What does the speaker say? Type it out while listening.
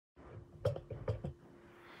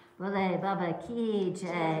Bole Baba ki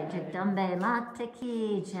jai, Jagdambe Mata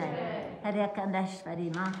ki jai,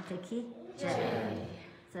 Haidakhandi Mata ki jai.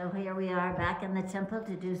 So here we are back in the temple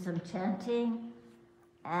to do some chanting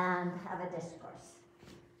and have a discourse.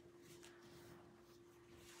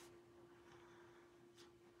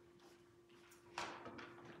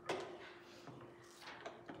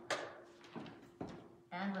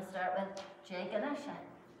 And we'll start with Jai Ganesha.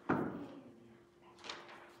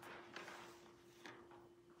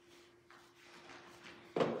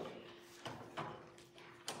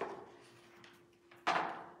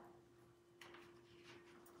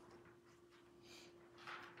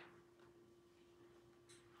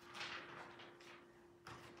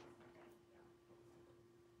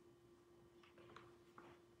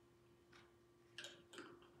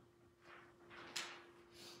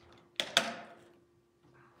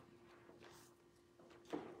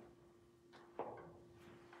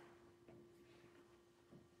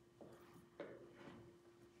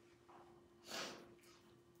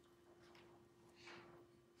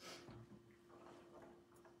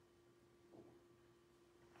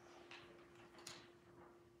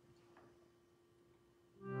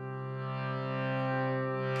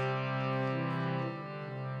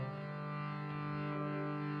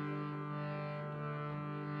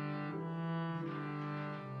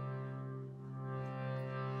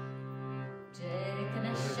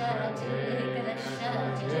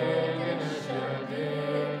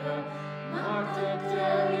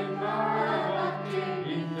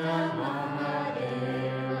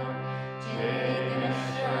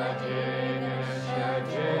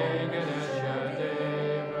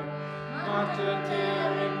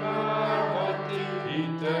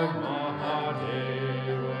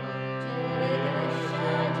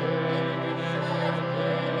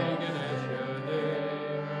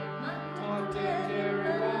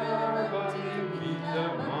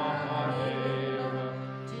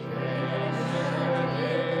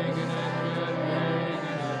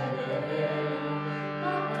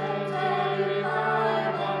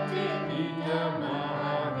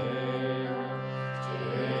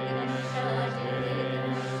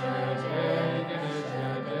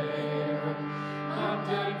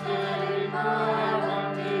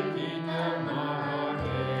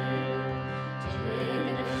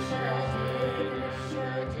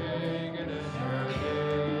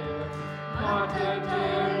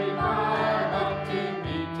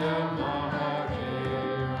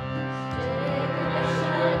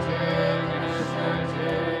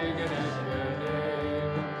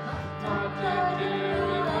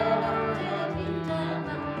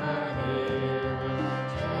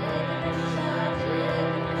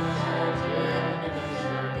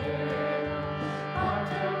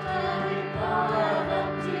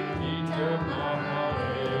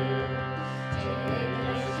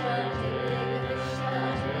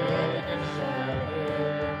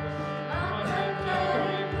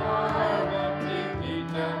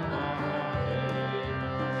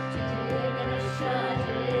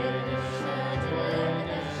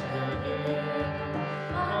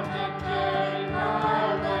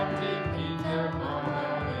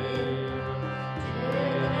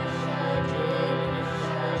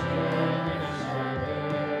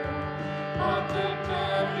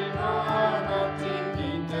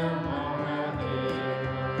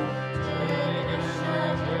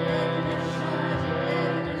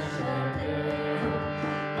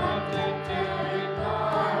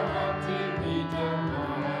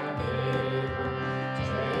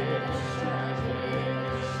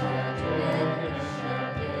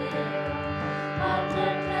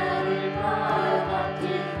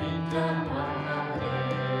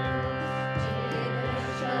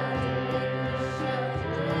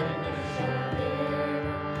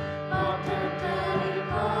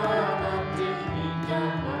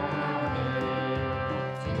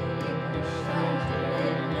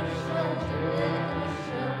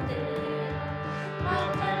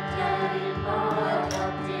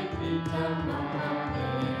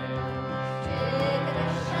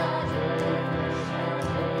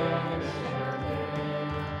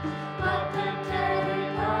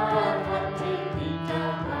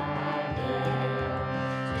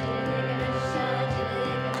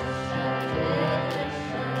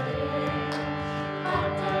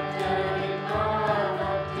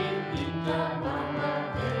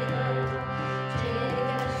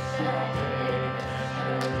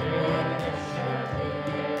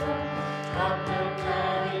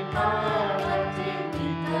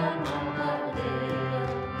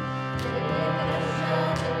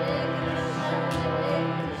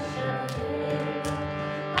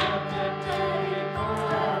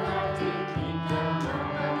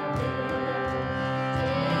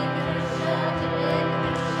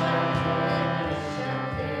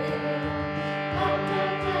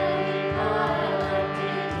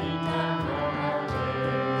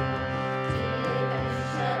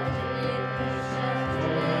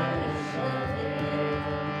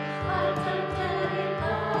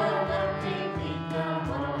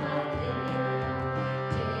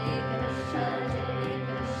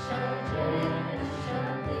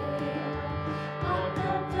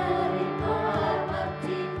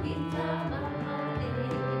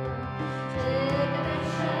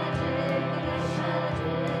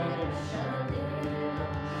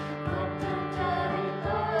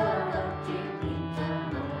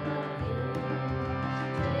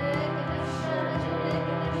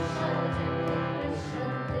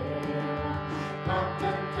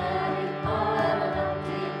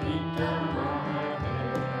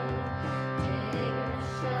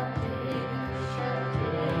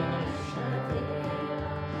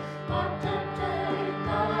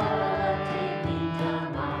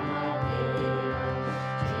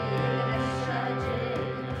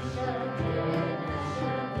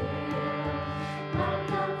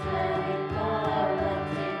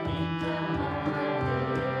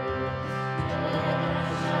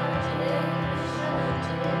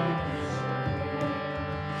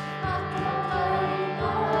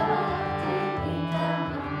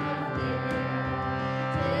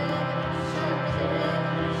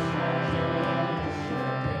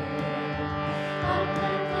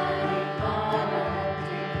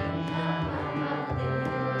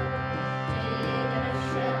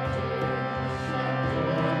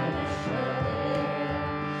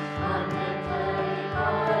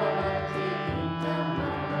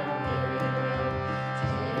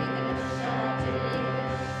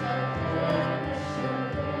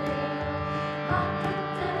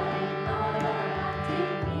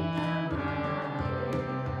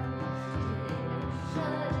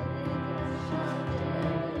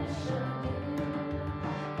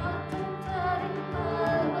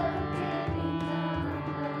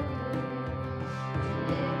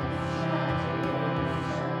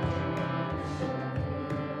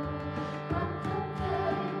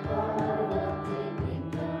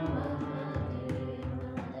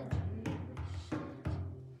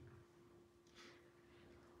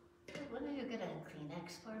 one of you get a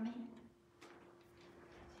Kleenex for me?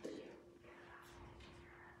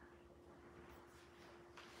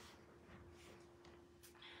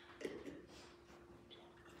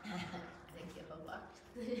 Thank you a lot.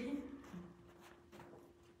 Thank you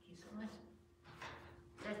so much.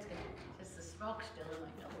 That's good. Just the smoke still in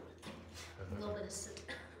my nose. A little bit of soup.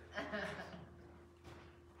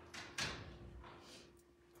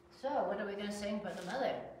 So, what are we going to sing for the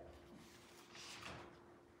mother?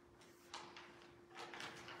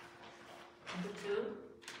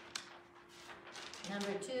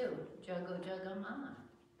 Number two, Jago Jago Mama.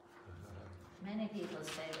 Many people's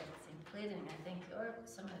favorites, including, I think,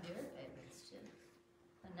 some of your favorites too.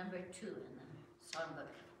 The number 2 in the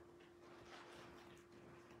songbook.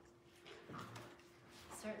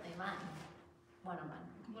 Certainly mine. One of mine.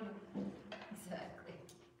 Exactly.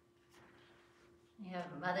 You have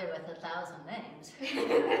a mother with 1,000 names.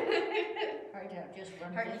 Hard to have just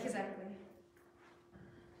one. Exactly.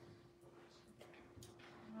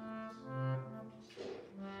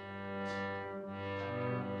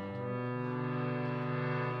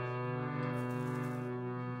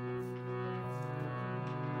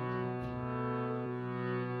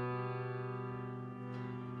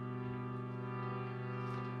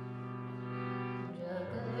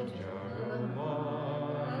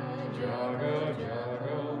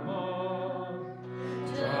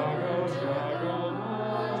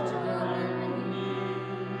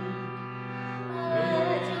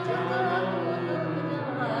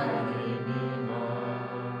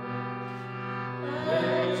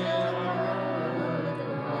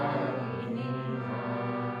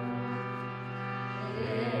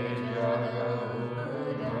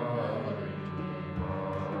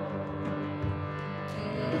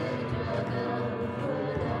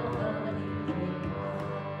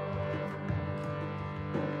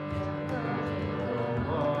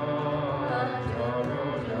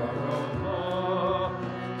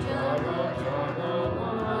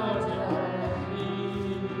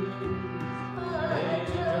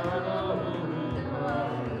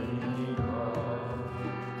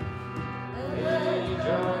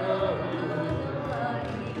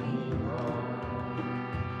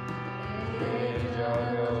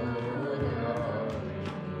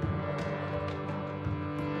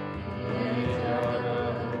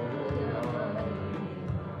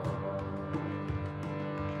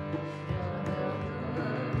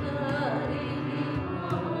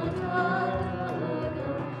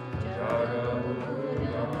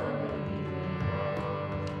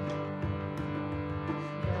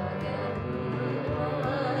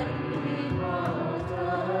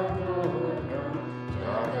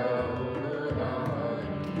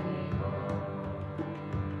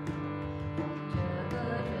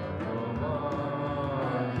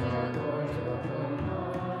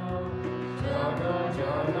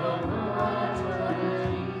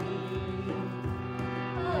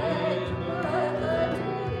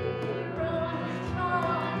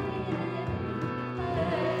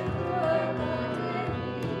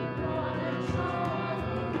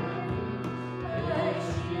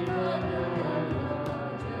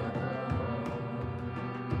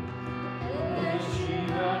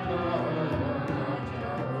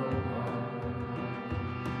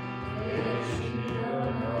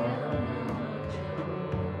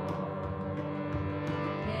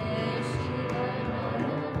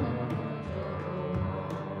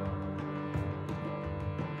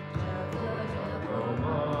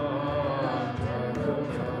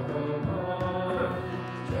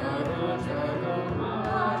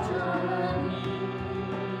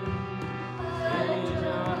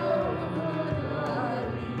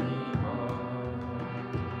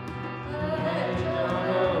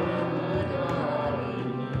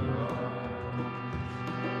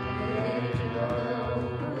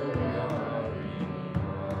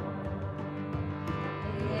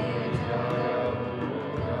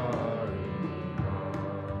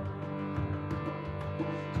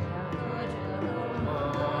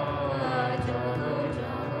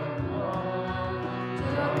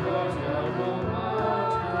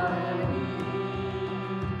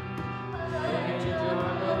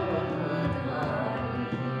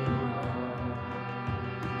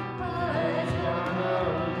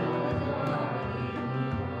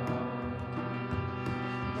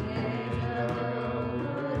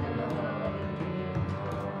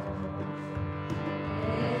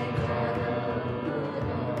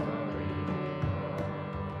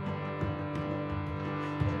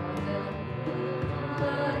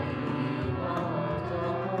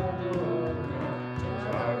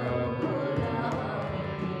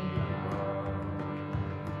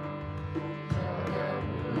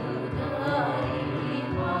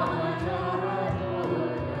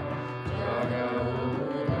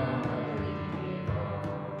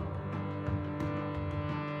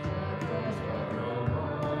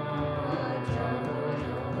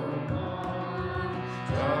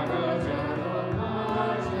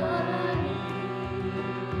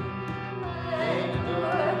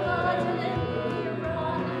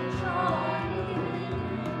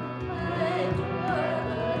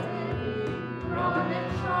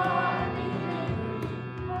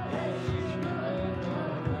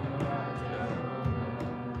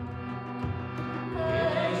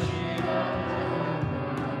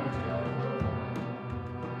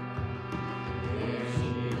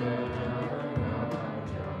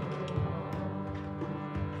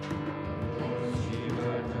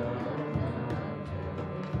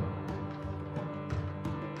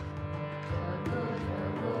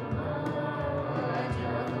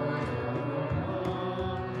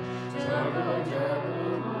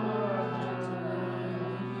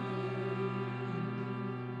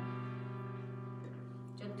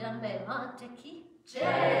 Mata Ki Jai.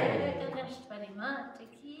 Haidakhandi Mata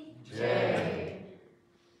Ki Jai.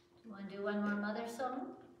 Do you want to do one more mother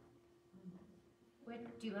song?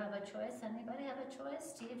 Do you have a choice? Anybody have a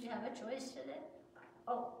choice? Steve, do you have a choice today?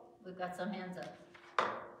 Oh, we've got some hands up.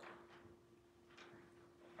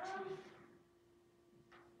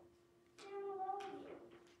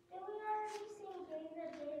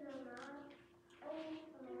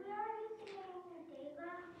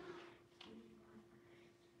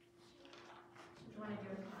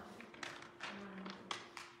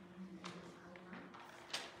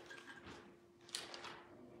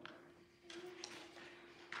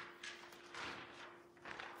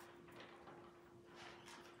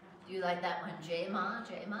 Do you like that one? Jai Ma,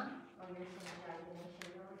 Jai Ma?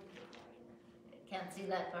 Can't see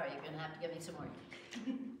that far. You're going to have to give me some more.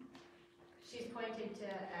 She's pointed to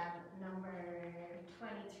number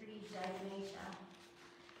 23, Jai Ganesha.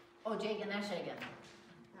 Oh, Jai Ganesha again.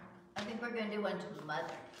 I think we're going to do one to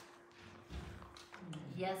Mother.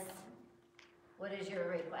 Yes. What is your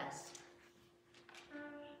request?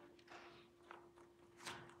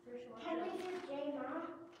 Can we do Jai Ma?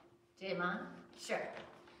 Jai Ma? Sure.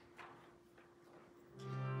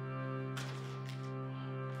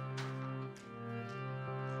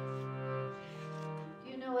 Do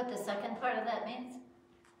you know what the second part of that means?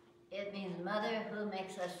 It means Mother who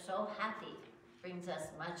makes us so happy, brings us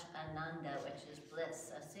much ananda, which is bliss.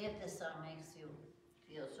 So see if this song makes you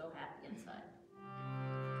feel so happy inside.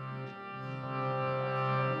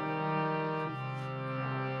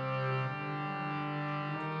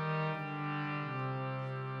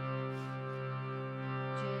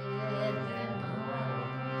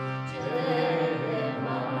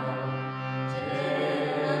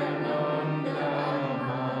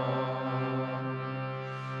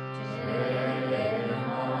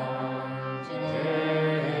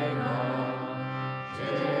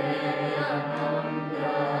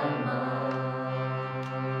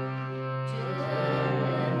 Jai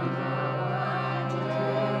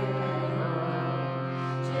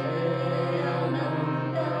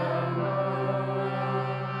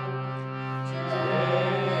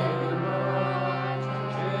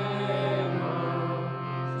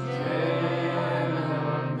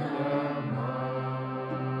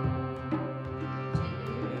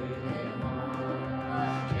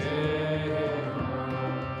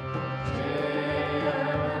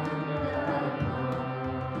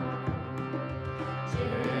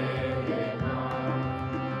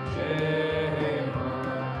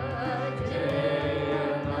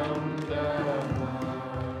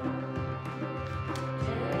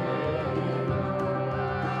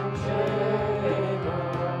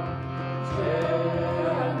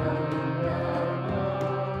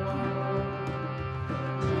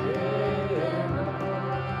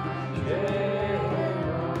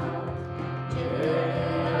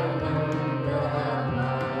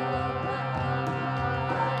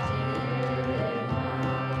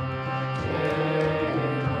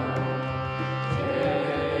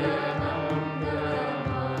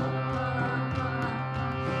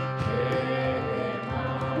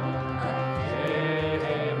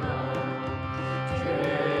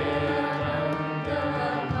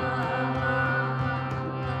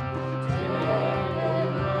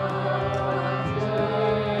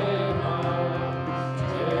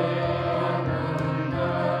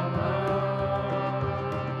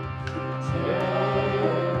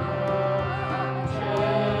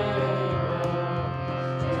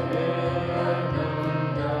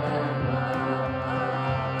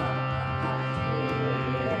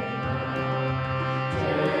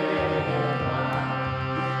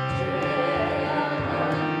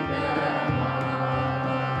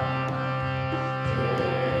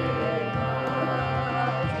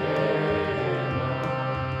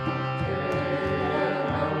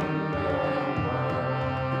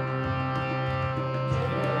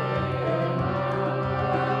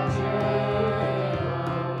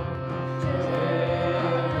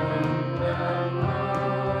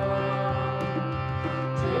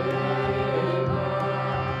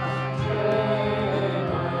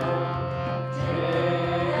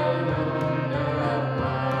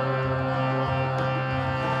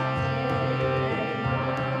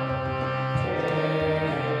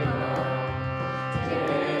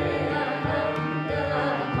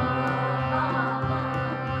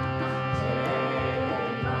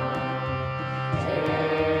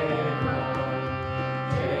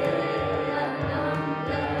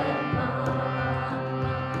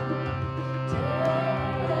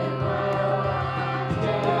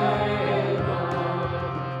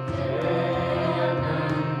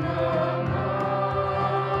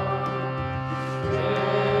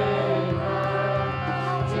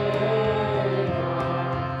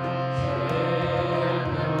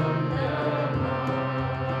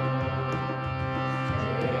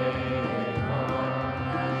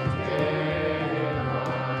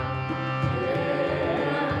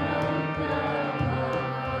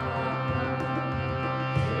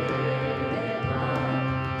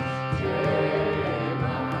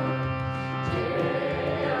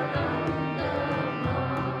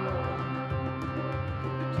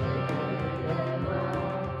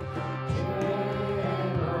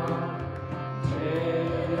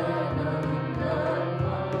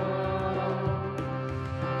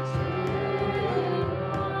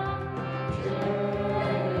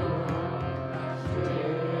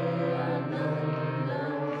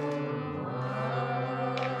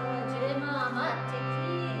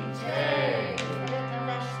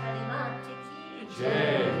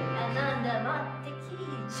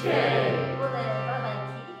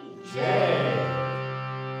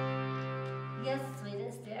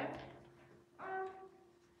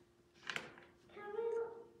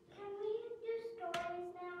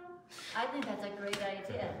think that's a great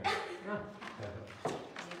idea. You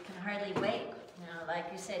can hardly wait. You know, like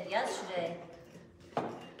you said yesterday,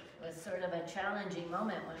 was sort of a challenging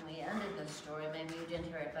moment when we ended the story. Maybe you didn't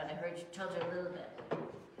hear it, but I heard you told you a little bit.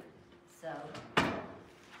 So,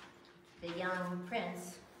 the young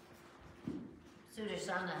prince,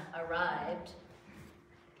 Sudarsana, arrived,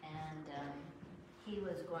 and he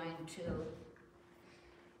was going to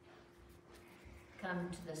come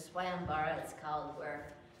to the Swayambara, it's called,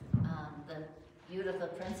 where the beautiful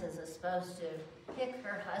princess is supposed to pick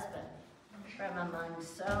her husband from among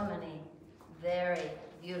so many very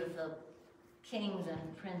beautiful kings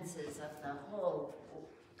and princes of the whole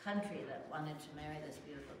country that wanted to marry this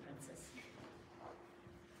beautiful princess.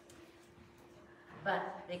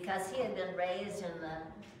 But because he had been raised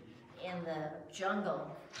in the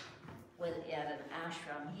jungle at an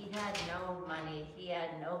ashram, he had no money, he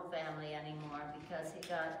had no family anymore because he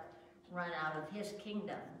got run out of his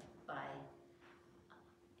kingdom by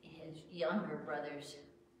his younger brother's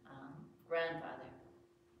grandfather.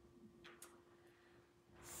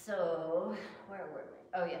 So, where were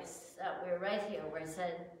we? Oh yes, we're right here where it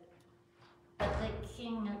said, but the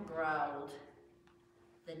king growled,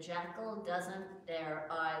 the jackal doesn't dare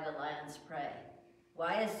eye the lion's prey.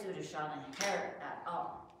 Why is Sudarshana here at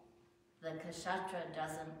all? The Kshatra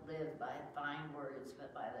doesn't live by fine words,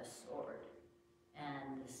 but by the sword.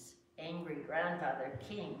 And this angry grandfather,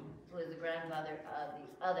 king, who was the grandfather of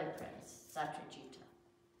the other prince, Satyajita,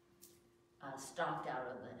 stalked out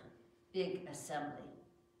of the big assembly.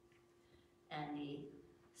 And he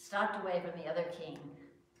stalked away from the other king,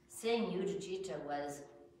 seeing Yudhajita was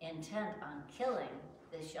intent on killing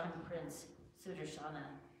this young prince, Sudarshana,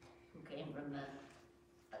 who came from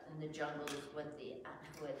in the jungles who had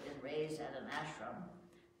been raised at an ashram.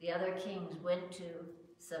 The other kings went to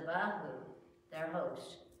Sabahu, their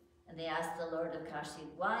host, and they asked the Lord of Kashi,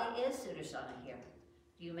 why is Sudarshana here?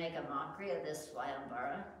 Do you make a mockery of this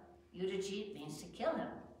Swayambara? Yudhajit means to kill him.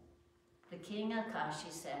 The king of Kashi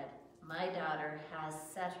said, my daughter has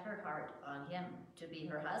set her heart on him to be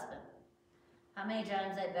her husband. How many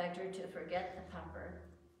times I begged her to forget the pupper,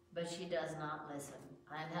 but she does not listen.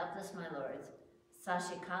 I am helpless, my lords.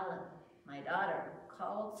 Sashikala, my daughter,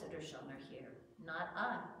 called Sudarshana here, not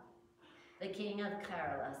I. The king of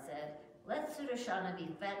Kerala said, let Sudarshana be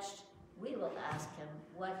fetched. We will ask him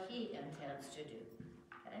what he intends to do.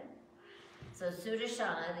 Okay? So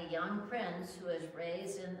Sudarshana, the young prince who was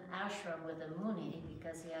raised in ashram with a muni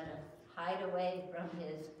because he had to hide away from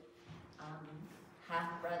his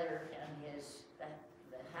half-brother and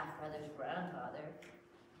the half-brother's grandfather,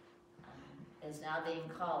 is now being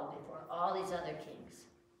called before all these other kings.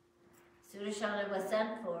 Sudarshana was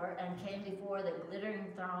sent for and came before the glittering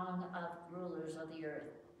throng of rulers of the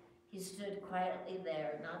earth. He stood quietly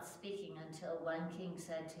there, not speaking until one king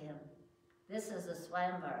said to him, this is a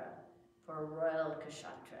Swayambara for royal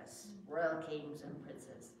kshatras, royal kings and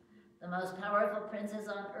princes. The most powerful princes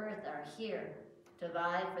on earth are here to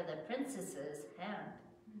vie for the princess's hand.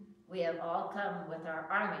 We have all come with our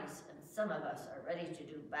armies, and some of us are ready to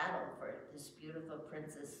do battle for this beautiful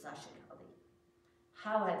princess Sashikali.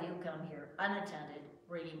 How have you come here unattended,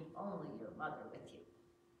 bringing only your mother with you?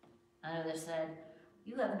 Another said,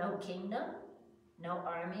 you have no kingdom, no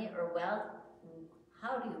army or wealth.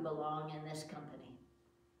 How do you belong in this company?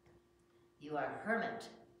 You are a hermit.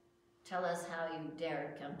 Tell us how you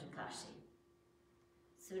dared come to Kashi.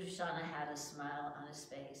 Sudarshana had a smile on his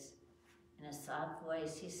face. In a soft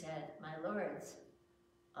voice, he said, my lords,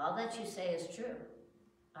 all that you say is true.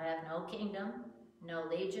 I have no kingdom, no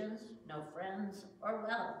legions, no friends, or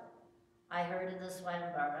wealth. I heard of the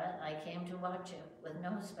Swayambara, and I came to watch it with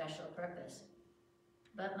no special purpose.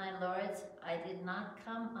 But my lords, I did not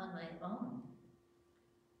come on my own,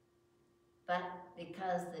 but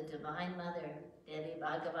because the Divine Mother, Devi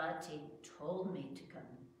Bhagavati, told me to come.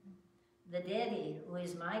 The Devi, who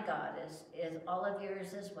is my goddess, is all of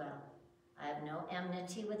yours as well. I have no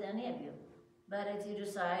enmity with any of you, but if you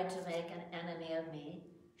decide to make an enemy of me,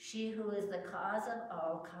 she who is the cause of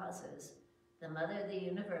all causes, the Mother of the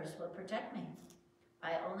universe, will protect me.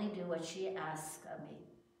 I only do what she asks of me.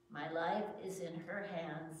 My life is in her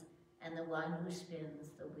hands and the one who spins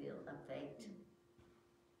the wheel of fate.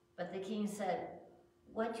 But the king said,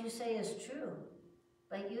 what you say is true,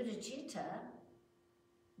 but Yudhajita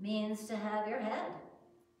means to have your head.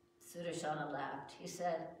 Sudarshana laughed. He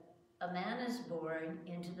said, a man is born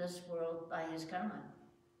into this world by his karma,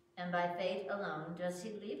 and by fate alone does he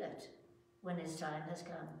leave it when his time has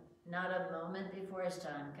come. Not a moment before his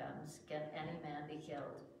time comes can any man be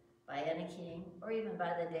killed by any king or even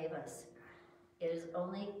by the devas. It is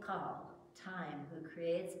only Kal, time, who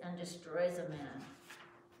creates and destroys a man.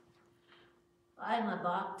 I am a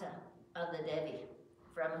Bhakta of the Devi,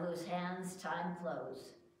 from whose hands time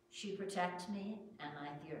flows. She protects me, and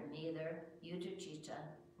I fear neither Yudhishthira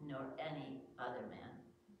nor any other man.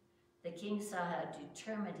 The king saw how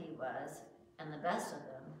determined he was, and the best of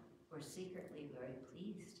them were secretly very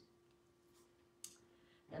pleased.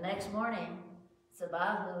 The next morning,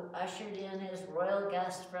 Sabahu ushered in his royal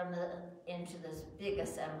guest into this big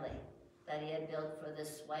assembly that he had built for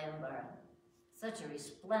this Swayambara. Such a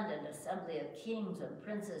resplendent assembly of kings and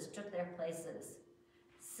princes took their places.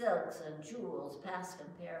 Silks and jewels past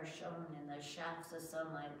compare shone in the shafts of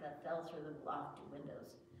sunlight that fell through the lofty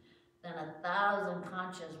windows. Then 1,000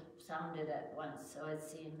 conches sounded at once, so it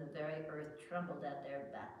seemed the very earth trembled at their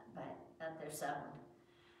sound.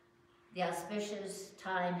 The auspicious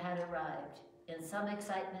time had arrived. In some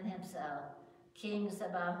excitement himself, King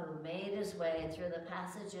Sabahu made his way through the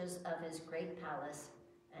passages of his great palace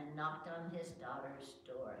and knocked on his daughter's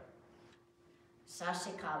door.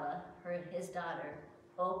 Sashikala, his daughter,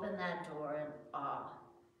 opened that door in awe.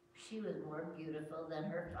 She was more beautiful than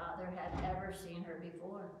her father had ever seen her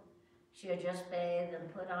before. She had just bathed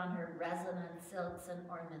and put on her resonant silks and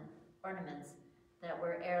ornaments that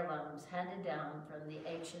were heirlooms handed down from the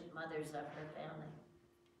ancient mothers of her family.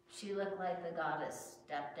 She looked like the goddess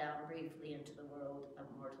stepped down briefly into the world of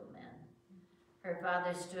mortal men. Her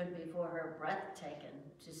father stood before her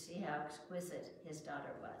breathtaken to see how exquisite his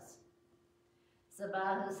daughter was.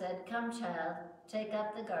 Sabahu said, "Come, child, take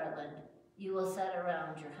up the garland. You will set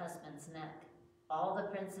around your husband's neck. All the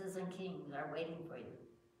princes and kings are waiting for you."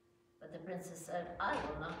 But the princess said, "I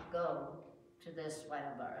will not go to this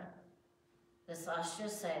Swayambara. The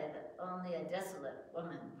Sastras say that only a desolate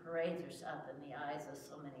woman parades herself in the eyes of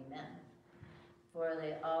so many men, for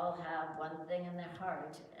they all have one thing in their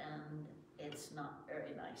heart, and it's not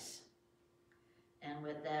very nice. And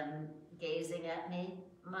with them gazing at me,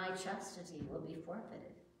 my chastity will be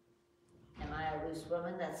forfeited. Am I a loose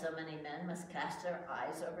woman that so many men must cast their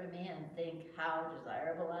eyes over me and think how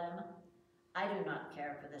desirable I am? I do not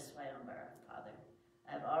care for this Swayambara, father.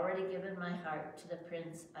 I have already given my heart to the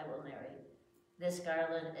prince I will marry. This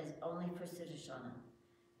garland is only for Sudarshana.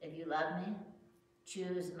 If you love me,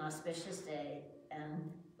 choose an auspicious day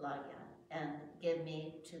and lagya, and give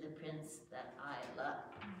me to the prince that I love."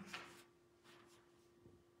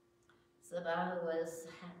 Sabahu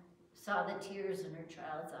saw the tears in her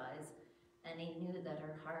child's eyes, and he knew that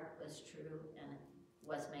her heart was true and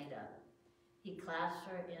was made up. He clasped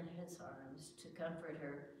her in his arms to comfort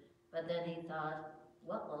her, but then he thought,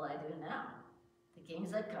 "What will I do now? The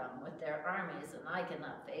kings have come with their armies, and I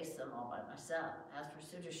cannot face them all by myself. As for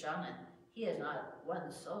Sudarshana, he is not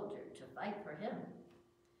one soldier to fight for him."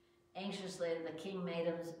 Anxiously, the king made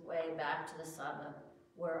his way back to the Sabha,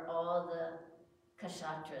 where all the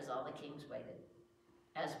Kshatras, all the kings, waited.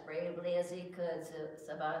 As bravely as he could,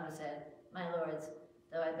 Sabahu said, "My lords,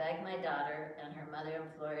 though I beg my daughter and her mother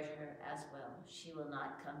implored her as well, she will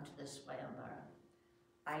not come to this Swayambara.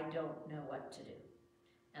 I don't know what to do,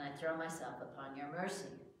 and I throw myself upon your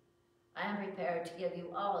mercy. I am prepared to give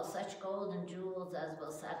you all such gold and jewels as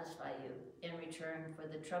will satisfy you in return for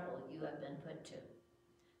the trouble you have been put to.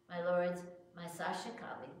 My lords, my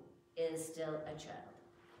Sashikali is still a child,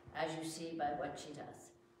 as you see by what she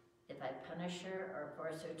does. If I punish her or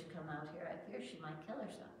force her to come out here, I fear she might kill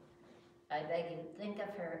herself. I beg you, think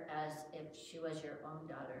of her as if she was your own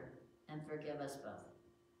daughter, and forgive us both."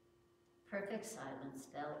 Perfect silence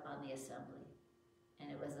fell on the assembly, and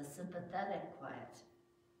it was a sympathetic quiet,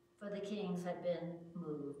 for the kings had been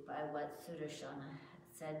moved by what Sudarshana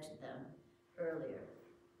had said to them earlier.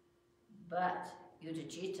 But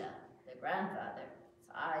Yudhishthira, the grandfather, his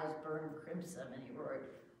eyes burned crimson, and he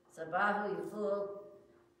roared, "Sabahu, you fool!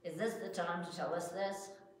 Is this the time to tell us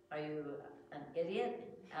this? Are you an idiot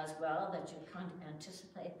as well that you can't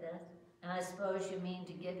anticipate this? And I suppose you mean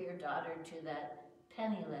to give your daughter to that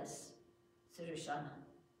penniless Sudarshana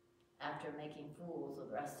after making fools of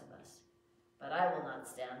the rest of us. But I will not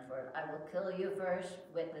stand for it. I will kill you first,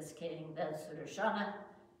 witness king, then Sudarshana,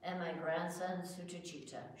 and my grandson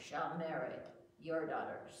Suchachita shall marry your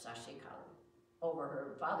daughter Sashikali over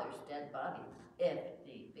her father's dead body, if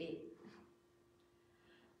need be.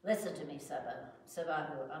 Listen to me,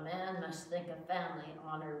 Sabahu. A man must think of family,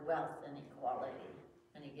 honor, wealth, and equality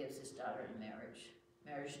when he gives his daughter in marriage.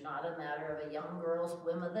 Marriage is not a matter of a young girl's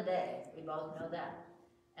whim of the day. We both know that.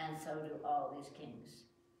 And so do all these kings.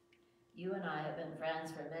 You and I have been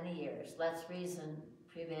friends for many years. Let's reason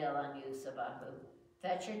prevail on you, Sabahu.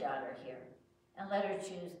 Fetch your daughter here, and let her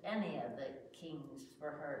choose any of the kings for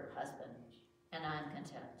her husband, and I am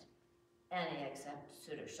content. Any except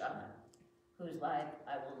Sudarshana, whose life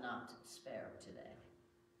I will not spare today."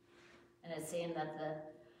 And it seemed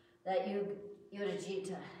that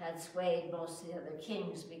Udajita had swayed most of the other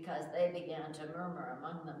kings because they began to murmur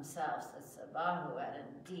among themselves that Sabahu had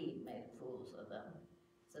indeed made fools of them.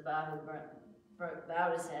 Sabahu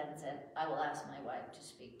bowed his head and said, "I will ask my wife to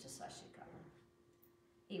speak to Sashikala."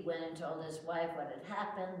 He went and told his wife what had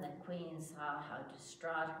happened. The queen saw how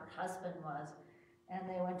distraught her husband was, and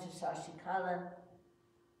they went to Sashikala,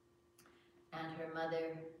 and her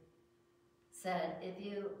mother said, "If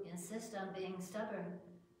you insist on being stubborn,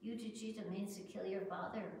 Udajita means to kill your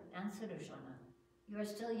father and Sudarshana. You are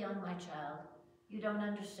still young, my child. You don't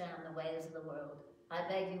understand the ways of the world. I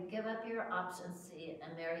beg you, give up your obstinacy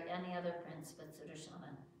and marry any other prince but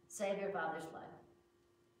Sudarshana. Save your father's life."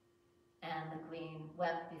 And the queen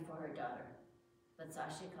wept before her daughter. But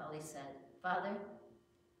Sashikali said, "Father,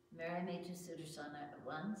 marry me to Sudarshana at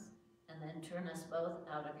once, and then turn us both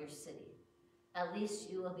out of your city. At least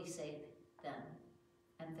you will be safe then,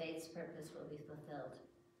 and fate's purpose will be fulfilled,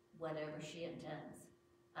 whatever she intends.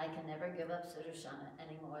 I can never give up Sudarshana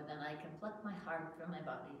any more than I can pluck my heart from my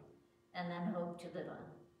body, and then hope to live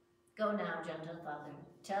on. Go now, gentle father,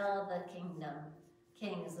 tell the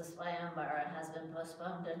kings the Swayambara has been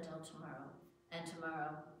postponed until tomorrow, and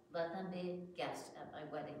tomorrow let them be guests at my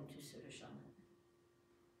wedding to Sudarshana."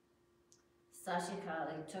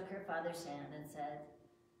 Sashikali took her father's hand and said,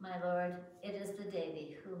 "My lord, it is the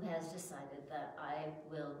Devi who has decided that I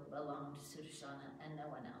will belong to Sudarshana and no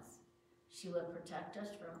one else. She will protect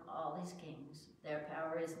us from all these kings. Their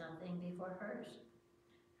power is nothing before hers."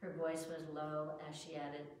 Her voice was low as she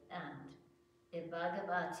added, "And if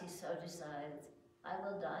Bhagavati so decides, I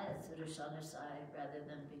will die at Sudarshana's side rather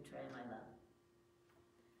than betray my love."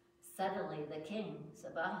 Suddenly the king,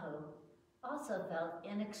 Sabahu, also felt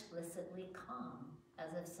inexplicably calm,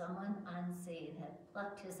 as if someone unseen had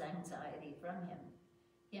plucked his anxiety from him.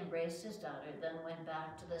 He embraced his daughter, then went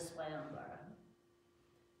back to the Swayambara,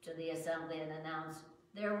 to the assembly, and announced,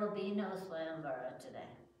 "There will be no Swayambara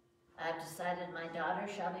today. I have decided my daughter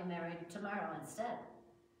shall be married tomorrow instead.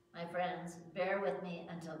 My friends, bear with me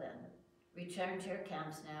until then. Return to your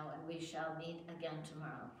camps now, and we shall meet again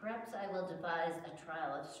tomorrow. Perhaps I will devise a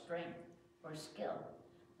trial of strength or skill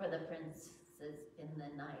for the princes in the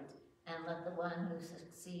night, and let the one who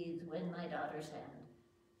succeeds win my daughter's hand.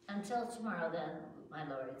 Until tomorrow then, my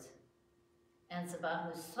lords." And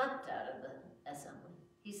Sabahu swept out of the assembly.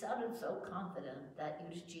 He sounded so confident that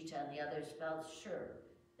Udajita and the others felt sure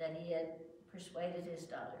that he had persuaded his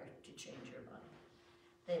daughter to change her mind.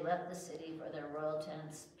 They left the city for their royal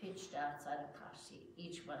tents pitched outside of Kashi,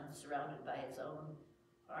 each one surrounded by his own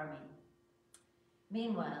army.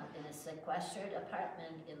 Meanwhile, in a sequestered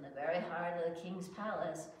apartment in the very heart of the king's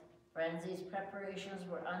palace, Frenzy's preparations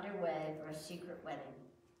were underway for a secret wedding.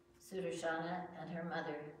 Sudarshana and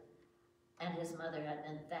his mother had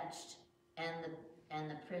been fetched, and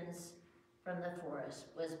the prince from the forest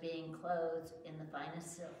was being clothed in the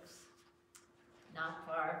finest silks. Not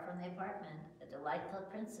far from the apartment, a delightful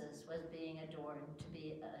princess was being adorned to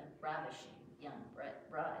be a ravishing young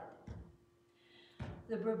bride.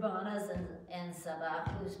 The Brahmanas in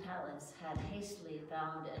Sabahu's palace had hastily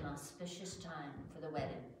found an auspicious time for the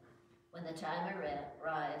wedding. When the time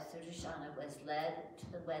arrived, Sudarshana was led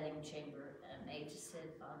to the wedding chamber and made to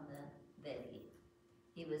sit on the vedi.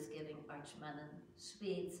 He was giving Archmanan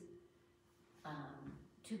sweets,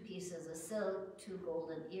 2 pieces of silk, 2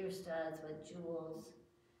 golden ear studs with jewels.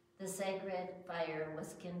 The sacred fire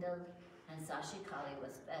was kindled, and Sashikali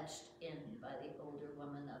was fetched in by the older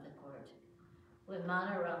woman of the court. When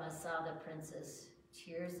Manorama saw the princess,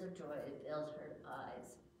 tears of joy filled her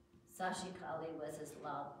eyes. Sashikali was as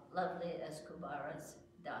lovely as Kumari's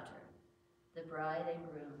daughter. The bride and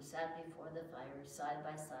groom sat before the fire side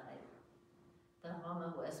by side. The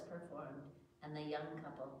homa was performed, and the young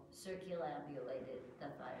couple circumambulated the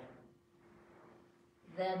fire.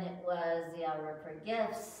 Then it was the hour for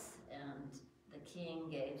gifts, and the king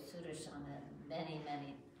gave Sudarshana many,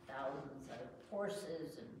 many thousands of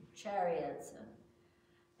horses and chariots and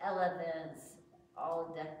elephants,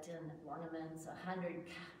 all decked in ornaments, 100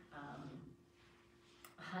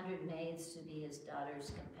 maids to be his daughter's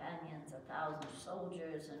companions, 1,000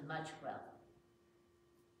 soldiers, and much wealth.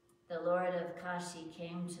 The Lord of Kashi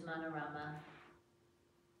came to Manorama.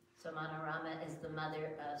 So Manorama is the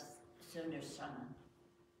mother of Sudarshana.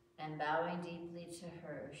 And bowing deeply to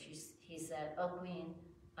her, he said, "O Queen,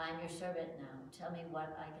 I'm your servant now. Tell me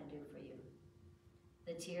what I can do for you."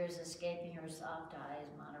 The tears escaping her soft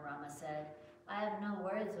eyes, Manorama said, "I have no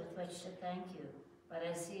words with which to thank you, but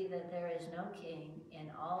I see that there is no king in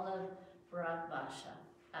all of Bharatvarsha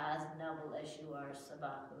as noble as you are,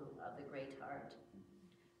 Sabahu of the great heart."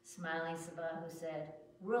 Smiling, Sabahu said,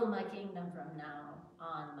 rule my kingdom from now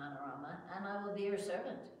on, Manorama, and I will be your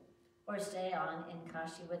servant. Or stay on in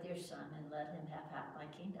Kashi with your son and let him have half my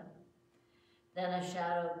kingdom." Then a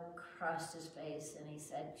shadow crossed his face and he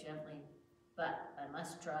said gently, "But I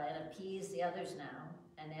must try and appease the others now,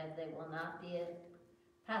 and if they will not be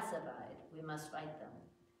pacified, we must fight them.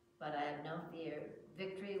 But I have no fear.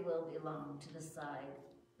 Victory will belong to the side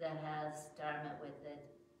that has Dharma with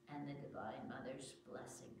it and the Divine Mother's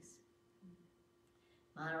blessings."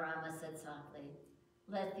 Manorama said softly,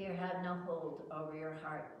 "Let fear have no hold over your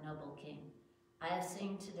heart, noble king. I have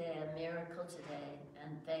seen today a miracle today,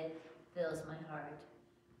 and faith fills my heart.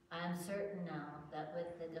 I am certain now that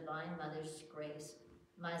with the Divine Mother's grace,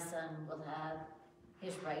 my son will have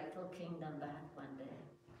his rightful kingdom back one day,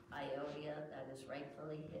 Ayodhya that is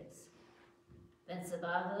rightfully his." Then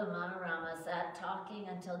Sabahu and Manorama sat talking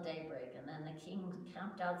until daybreak, and then the king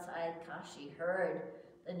camped outside Kashi heard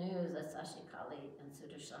the news that Sashikali and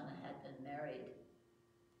Sudarshana had been married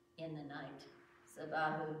in the night.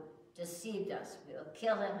 "Sabahu deceived us. We will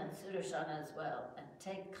kill him and Sudarshana as well, and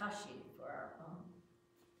take Kashi for our own."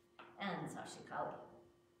 And Sashikali.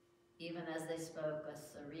 Even as they spoke, a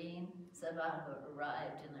serene Sabahu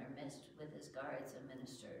arrived in their midst with his guards and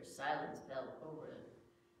ministers. Silence fell over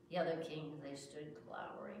the other kings. They stood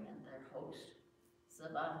glowering at their host.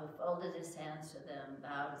 Sabahu folded his hands to them,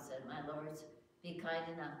 bowed and said, "My lords, be kind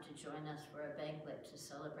enough to join us for a banquet to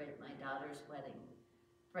celebrate my daughter's wedding.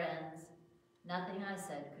 Friends, nothing I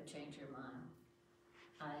said could change her mind.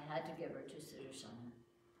 I had to give her to Sudarshana.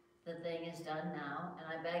 The thing is done now, and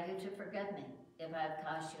I beg you to forgive me if I have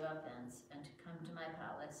caused you offense, and to come to my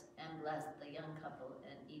palace and bless the young couple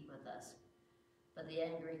and eat with us." But the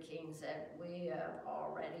angry king said, "We have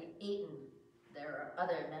already eaten. There are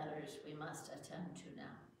other matters we must attend to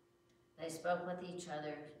now." They spoke with each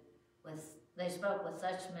other. They spoke with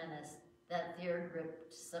such menace that fear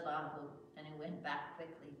gripped Sabahu, and he went back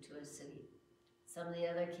quickly to his city. Some of the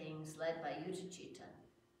other kings, led by Udajita,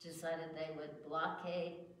 decided they would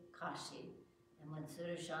blockade Kashi, and when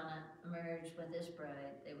Sudarshana emerged with his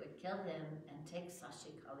bride, they would kill him and take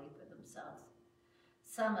Sashikali for themselves.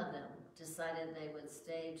 Some of them decided they would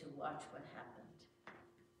stay to watch what happened.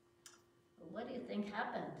 What do you think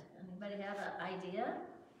happened? Anybody have an idea?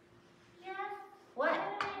 Yes. What? I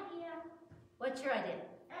have an idea. What's your idea?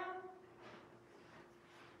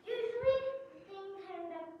 Usually things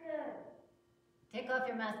end up good. Take off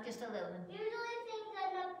your mask just a little. Usually things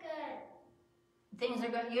end up good. Things are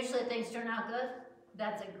good. Usually things turn out good.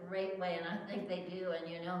 That's a great way, and I think they do. And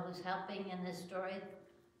you know who's helping in this story?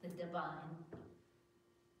 The Divine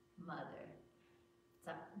Mother.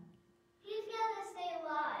 So, He's gonna stay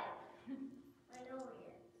alive. I know he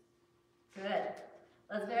is. good.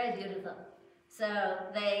 That's very beautiful. So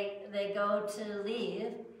they go to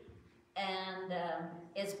leave, and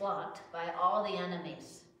it's blocked by all the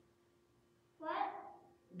enemies. What?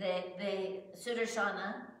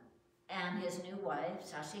 Sudarshana and his new wife,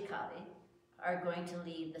 Sashikali, are going to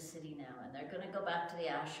leave the city now, and they're going to go back to the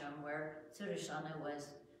ashram where Sudarshana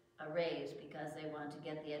was raised, because they want to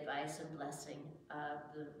get the advice and blessing of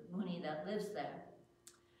the Muni that lives there.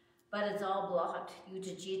 But it's all blocked.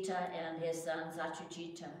 Udajita and his son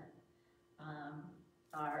Satyajita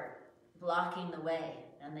are blocking the way,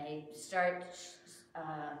 and they start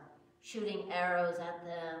shooting arrows at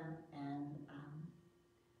them, and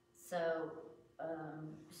so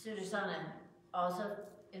Sudarshana also,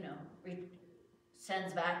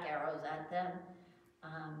 sends back arrows at them,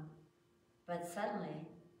 but suddenly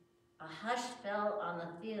a hush fell on the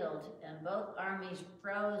field, and both armies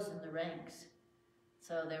froze in the ranks.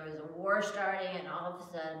 So there was a war starting, and all of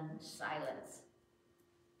a sudden, silence.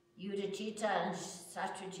 Udajita and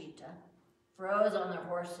Satyajita froze on their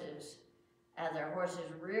horses as their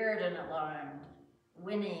horses reared in alarm,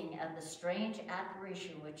 winning at the strange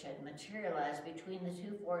apparition which had materialized between the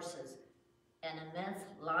two forces, an immense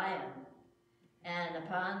lion, and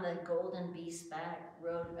upon the golden beast's back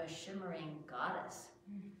rode a shimmering goddess,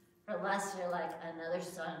 her luster like another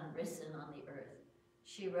sun risen on the earth.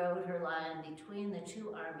 She rode her lion between the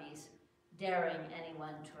two armies, daring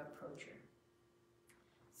anyone to approach her.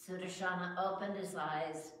 Sudarshana opened his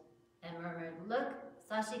eyes and murmured, "Look,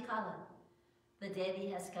 Sashikala, the deity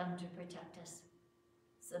has come to protect us."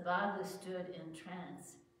 Sabahu stood in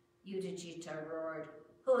trance. Udajita roared,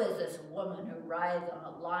 "Who is this woman who rides on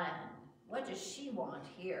a lion? What does she want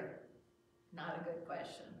here?" Not a good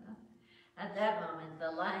question, huh? At that moment, the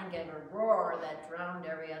lion gave a roar that drowned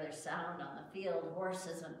every other sound on the field.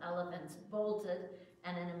 Horses and elephants bolted,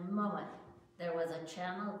 and in a moment, there was a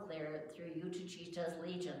channel cleared through Udajita's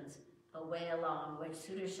legions, a way along which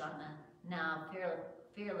Sudarshana now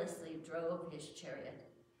fearlessly drove his chariot.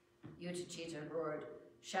 Utachita roared,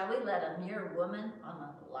 "Shall we let a mere woman on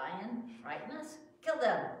a lion frighten us? Kill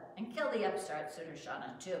them, and kill the upstart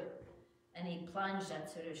Sudarshana too." And he plunged at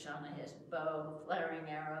Sudarshana, his bow, flaring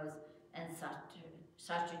arrows, and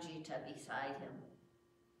Satyajita beside him.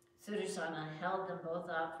 Sudarshana held them both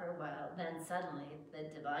off for a while. Then suddenly the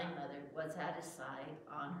Divine Mother was at his side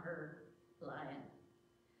on her lion.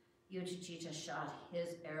 Utachita shot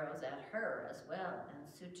his arrows at her as well,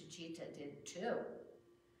 and Sutajita did too.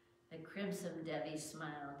 The crimson Devi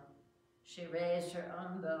smiled. She raised her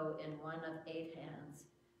own bow in one of 8 hands.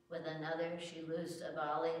 With another, she loosed a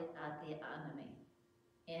volley at the enemy.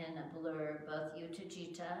 In a blur, both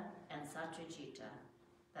Utachita and Satyajita,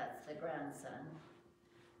 that's the grandson,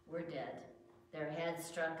 were dead, their heads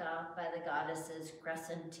struck off by the goddess's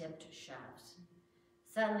crescent-tipped shafts.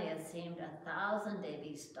 Suddenly it seemed 1,000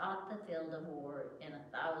 Devis stalked the field of war in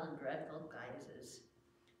 1,000 dreadful guises.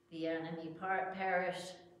 The enemy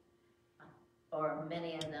perished, or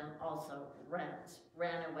many of them also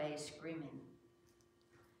ran away screaming.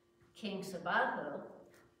 King Sabahu,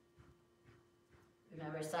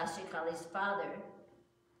 remember Sashikali's father,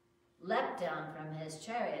 leapt down from his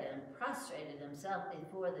chariot and prostrated himself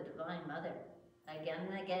before the Divine Mother. Again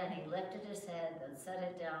and again he lifted his head and set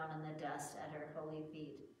it down in the dust at her holy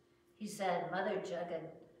feet. He said, "Mother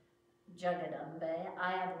Jagadambe,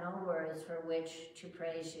 I have no words for which to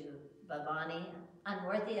praise you. Bhavani,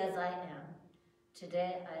 unworthy as I am,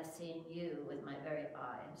 today I have seen you with my very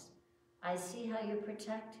eyes. I see how you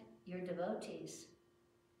protect your devotees.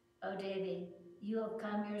 O Devi, you have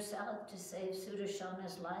come yourself to save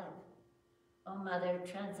Sudarshana's life. O Mother,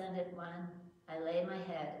 Transcendent One, I lay my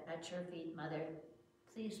head at your feet, Mother.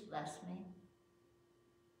 Please bless me."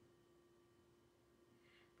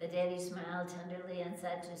 The Devi smiled tenderly and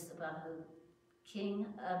said to Sabahu, "King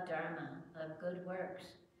of Dharma, of good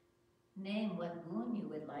works, name what boon you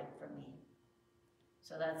would like from me."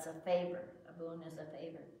 So that's a favor. A boon is a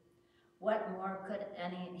favor.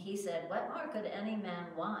 He said, "What more could any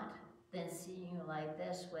man want than seeing you like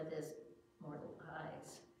this with his mortal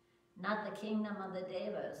eyes? Not the kingdom of the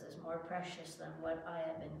Devas is more precious than what I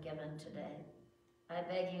have been given today. I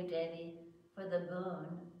beg you, Devi, for the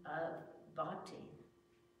boon of bhakti.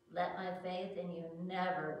 Let my faith in you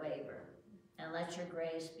never waver, and let your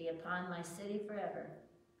grace be upon my city forever.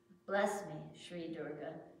 Bless me, Sri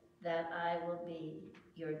Durga, that I will be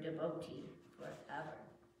your devotee forever."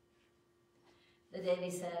 The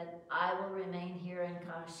Devi said, "I will remain here in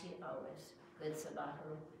Kashi always, good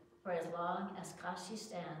Sabahu, for as long as Kashi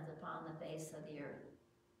stands upon the face of the earth."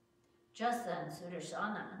 Just then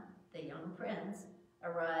Sudarshana, the young prince,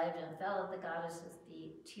 arrived and fell at the goddess's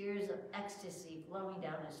feet, tears of ecstasy flowing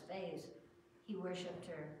down his face. He worshipped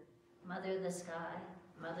her. "Mother of the sky,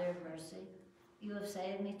 Mother of mercy, you have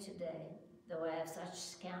saved me today, though I have such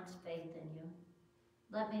scant faith in you.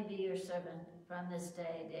 Let me be your servant from this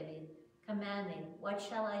day, Devi. Command me, what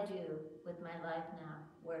shall I do with my life now?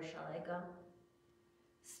 Where shall I go?"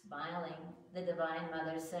 Smiling, the Divine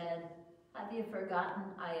Mother said, "Have you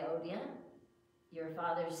forgotten Ayodhya, your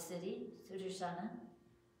father's city, Sudarshana?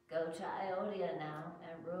 Go to Ayodhya now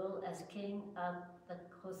and rule as king of the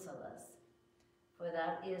Kosalas, for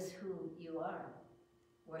that is who you are.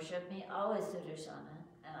 Worship me always, Sudarshana,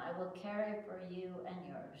 and I will care for you and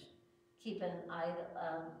yours. Keep an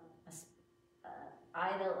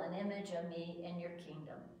idol, an image of me in your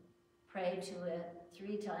kingdom. Pray to it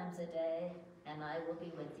 3 times a day, and I will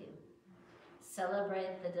be with you.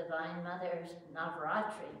 Celebrate the Divine Mother's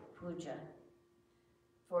Navratri Puja,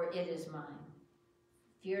 for it is mine.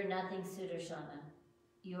 Fear nothing, Sudarshana.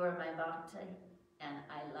 You are my bhakti, and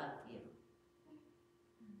I love you."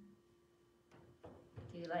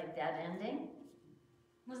 Do you like that ending?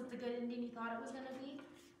 Was it the good ending you thought it was going to be?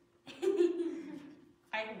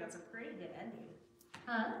 I think that's a pretty good ending.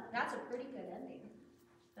 Huh? That's a pretty good ending.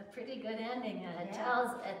 A pretty good ending, and it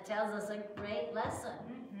Yeah. tells us a great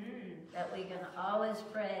lesson. That we can always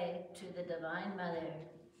pray to the Divine Mother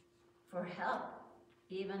for help,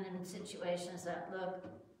 even in situations that look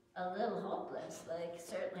a little hopeless, like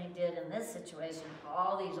certainly did in this situation.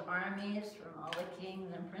 All these armies from all the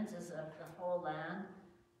kings and princes of the whole land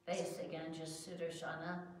faced against just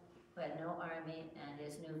Sudarshana, who had no army, and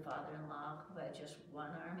his new father-in-law, who had just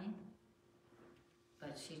one army.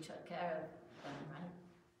 But she took care of them, right?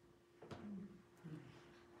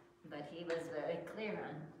 But he was very clear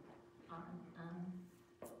on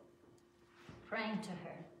praying to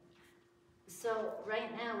her. So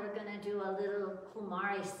right now we're going to do a little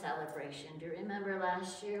Kumari celebration. Do you remember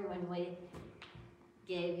last year when we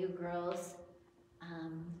gave you girls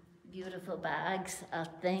beautiful bags of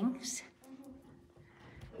things?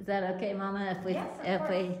 Is that okay, Mama? If we, Yes, of if course.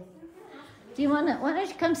 we, do you want to? Why don't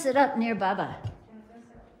you come sit up near Baba?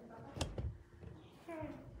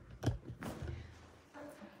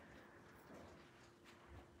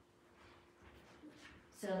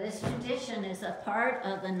 So this tradition is a part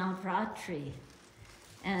of the Navratri,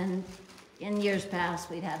 and in years past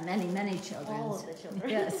we'd have many, many children. All of the children.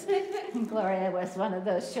 Yes, Gloria was one of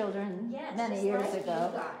those children Yes, many just years like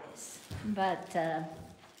ago. you guys. But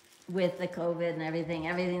with the COVID and everything,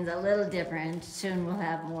 everything's a little different. Soon we'll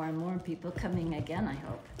have more and more people coming again, I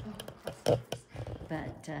hope.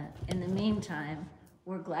 But in the meantime,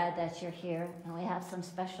 we're glad that you're here, and we have some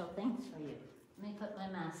special things for you. Let me put my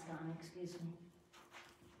mask on, excuse me.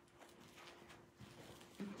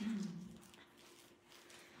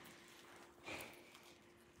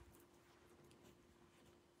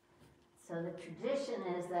 So the tradition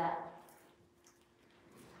is that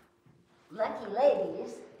lucky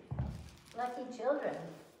ladies, lucky children,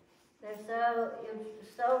 you've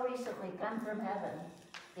so recently come from heaven,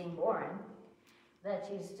 being born, that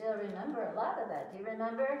you still remember a lot of that. Do you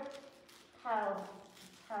remember how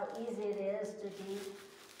easy it is to be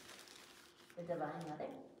the Divine Mother?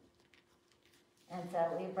 And so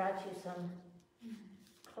we brought you some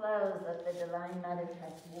clothes that the Divine Mother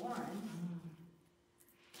has worn.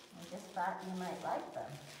 I just thought you might like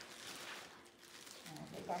them. And I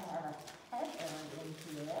think I have a headband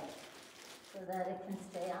into it so that it can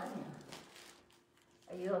stay on you.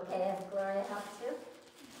 Are you okay if Gloria helps you?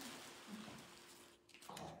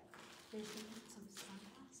 Did she get some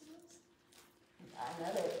sunglasses? I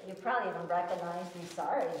know that you probably even recognize these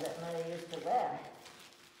saris that Mother used to wear.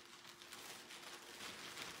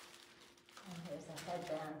 And here's a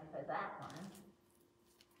headband for that one.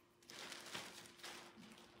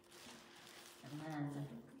 And then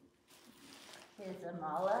here's a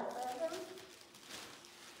mala for them.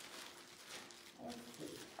 Let's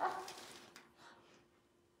see. Ah.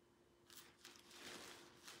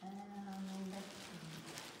 And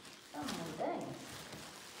so many things.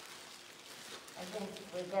 I think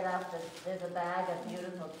we get out there's a bag of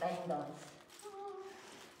beautiful bangles.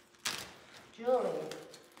 Jewelry.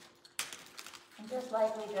 And just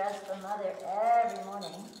like we dress the Mother every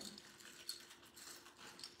morning.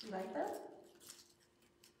 You like those?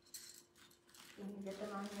 Can you get them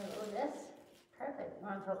on your little wrist? Perfect. You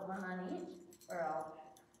want to put one on each or all?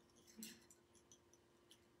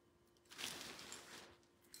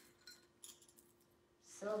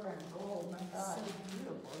 Silver and gold, my God. So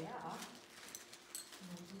beautiful, yeah.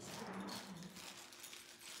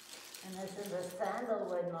 And this is a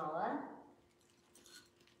sandalwood mala.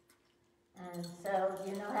 And so, do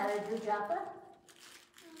you know how to do japa?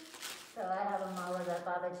 So I have a mala that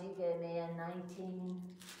Babaji gave me in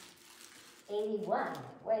 1981,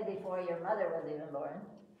 way before your mother was even born.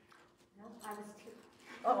 No, I was 2.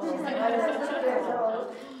 Oh, I was 2 years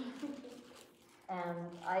old. And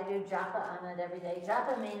I do japa on it every day.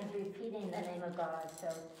 Japa means repeating the name of God, so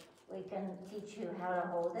we can teach you how to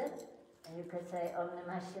hold it. And you could say Om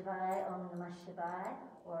Namah Shivaya, Om Namah Shivaya,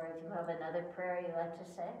 or if you have another prayer you like to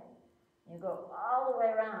say, you go all the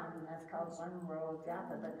way around, and that's called one row of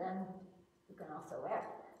japa, but then you can also wear it.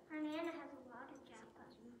 Our Nana has a lot of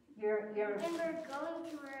japas. You're And we're going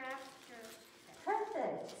to her after.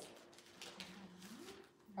 perfect.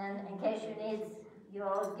 And in case you need, you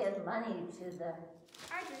always give money to the,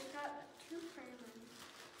 I just got 2 prayer money.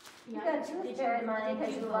 you got tooth fairy money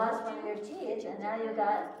because you lost one of your teeth, and now you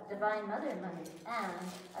got Divine Mother money and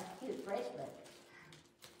a cute bracelet.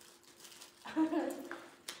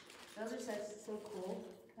 Those are so cool.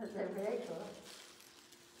 Because they're very cool.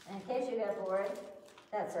 And in case you get bored,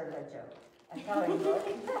 that's sort of a joke. A coloring book.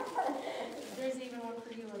 There's even one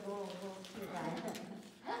for you, a little cute guy.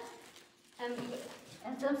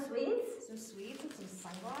 And some sweets. Some sweets and some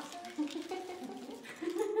sunglasses.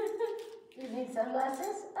 You need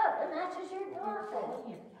sunglasses? Oh, it matches your new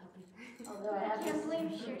outfit. Although I I have can't this. believe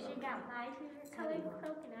she got my favorite colored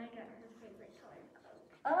cloak and I got her favorite colored cloak.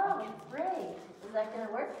 Oh, great. Is that going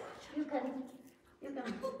to work? You can.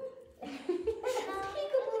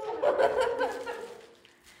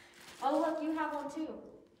 Oh, look, you have one too. Do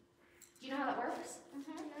you know how that works?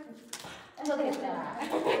 Look at that.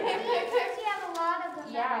 You have a lot of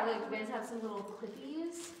them. Yeah, like you guys have some little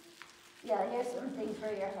clippies Yeah, here's some things for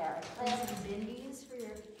your hair. and some bindies for your.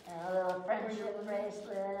 And a little friendship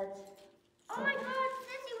bracelet. Oh my God,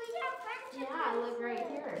 Sissy, we got friendship. Yeah, look right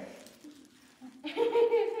here.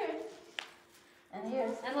 And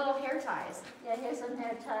here's, And little hair ties. yeah, here's some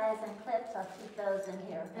hair ties and clips. I'll keep those in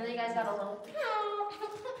here. And then you guys got a little.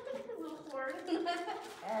 little horn.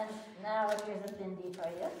 And now here's a bindi for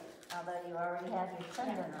you, although you already have your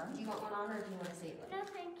sandal on. Do you want one on or do you want to save one? No,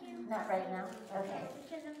 thank Not right now? Okay.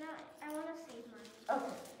 Because I want to save mine.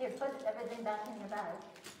 Okay, here, put everything back in your bag.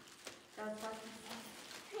 Thank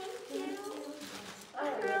you. I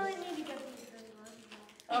really need to get these really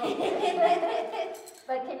Oh.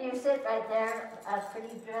 But can you sit right there, pretty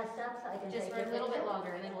dressed up, so I can Just take for your a little bit picture?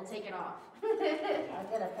 longer and then we'll take it off. I'll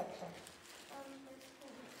get a picture.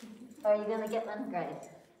 Are you gonna get one? Great.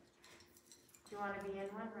 Do you want to be in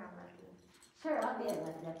one, Navratri? Sure, I'll be in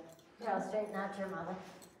with you. Here, I'll straighten out your mother.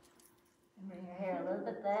 And bring your hair a little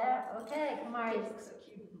bit there. Okay, Kumari. So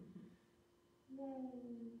cute.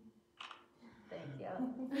 Thank you.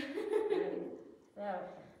 So,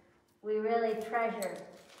 we really treasure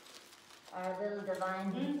our little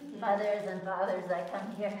divine mothers and fathers that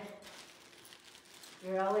come here.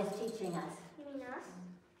 You're always teaching us. You mean us?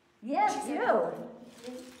 Yes, you.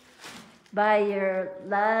 By your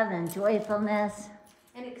love and joyfulness,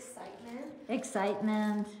 And excitement,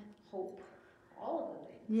 excitement. hope, all of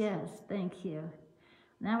the things. Yes, thank you.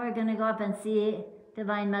 Now we're going to go up and see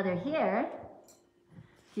Divine Mother here.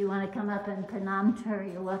 If you want to come up and pranam to her,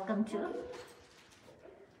 you're welcome to.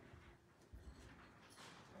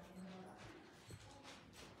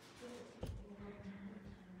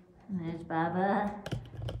 And there's Baba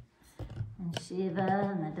and Shiva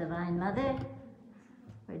and the Divine Mother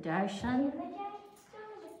for darshan. The giant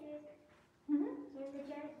stone pictures. Mhm. Here's the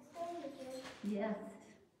giant stone pictures. Yes.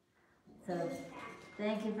 So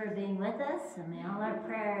thank you for being with us, and may all our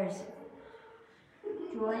prayers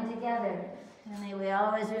join together. And may we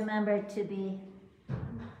always remember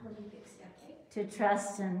to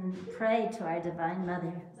trust and pray to our Divine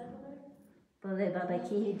Mother. Bole Baba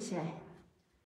Ki Jai.